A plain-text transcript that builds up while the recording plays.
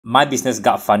my business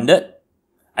got funded.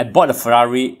 I bought a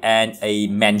Ferrari and a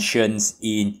mansions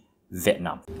in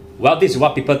Vietnam. Well, this is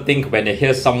what people think when they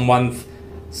hear someone's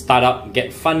startup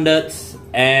get funded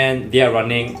and they are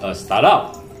running a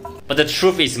startup. But the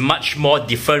truth is much more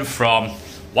different from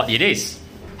what it is.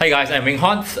 Hi guys, I'm Weng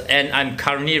Honn and I'm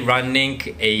currently running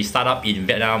a startup in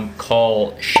Vietnam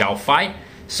called Shelfi.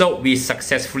 So we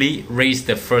successfully raised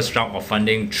the first round of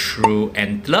funding through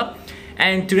Antler.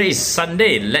 And today is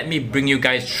Sunday. Let me bring you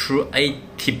guys through my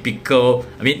typical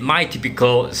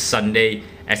Sunday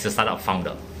as a startup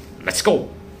founder. Let's go.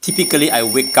 Typically, I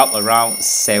wake up around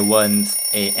 7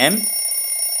 a.m.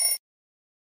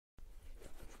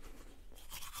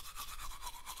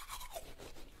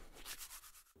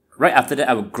 Right after that,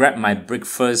 I will grab my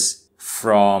breakfast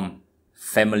from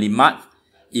Family Mart.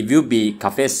 It will be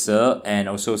cafe sir and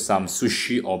also some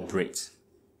sushi or bread.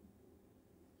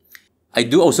 I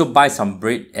do also buy some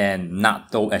bread and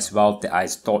nato as well that I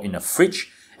store in the fridge.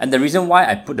 And the reason why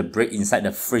I put the bread inside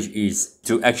the fridge is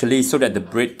to actually so that the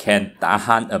bread can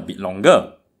tahan a bit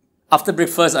longer. After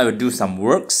breakfast, I will do some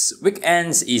works.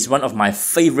 Weekends is one of my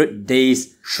favorite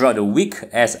days throughout the week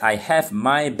as I have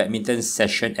my badminton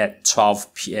session at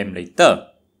 12 p.m. later.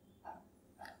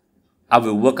 I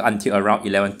will work until around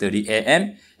 11:30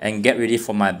 a.m. and get ready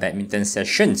for my badminton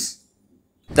sessions.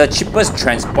 The cheapest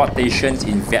transportations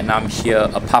in Vietnam here,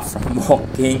 apart from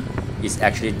walking, is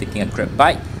actually taking a Grab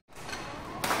bike.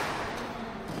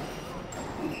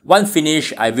 Once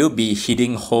finished, I will be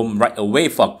heading home right away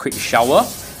for a quick shower,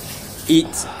 eat,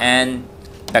 and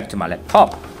back to my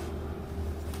laptop.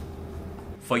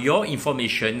 For your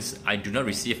information, I do not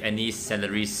receive any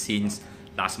salary since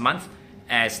last month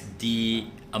as the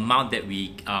amount that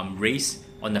we raised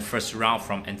on the first round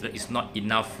from Antler is not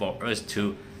enough for us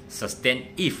to sustain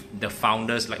if the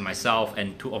founders like myself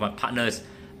and two of my partners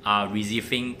are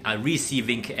receiving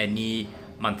any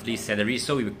monthly salary.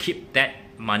 So we will keep that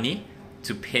money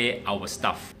to pay our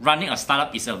staff. Running a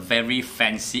startup is a very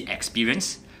fancy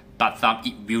experience, but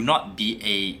it will not be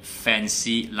a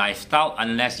fancy lifestyle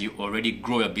unless you already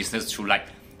grow your business to like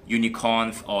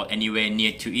unicorns or anywhere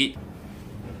near to it.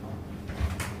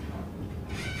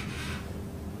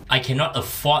 I cannot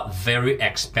afford very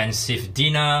expensive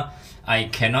dinner. I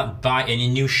cannot buy any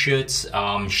new shirts,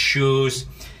 shoes.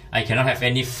 I cannot have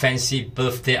any fancy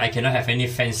birthday. I cannot have any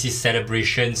fancy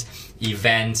celebrations,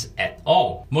 events at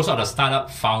all. Most of the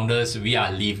startup founders, we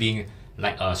are living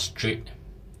like a street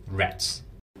rats.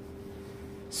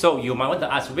 So you might want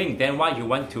to ask Wing, then why you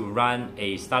want to run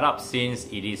a startup since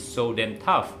it is so damn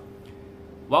tough?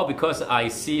 Well, because I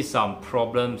see some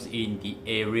problems in the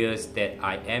areas that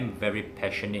I am very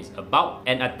passionate about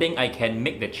and I think I can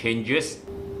make the changes.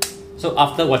 So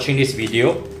after watching this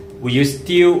video, will you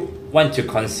still want to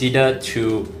consider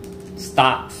to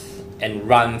start and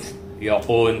run your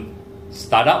own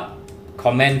startup?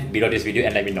 Comment below this video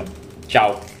and let me know.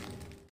 Ciao!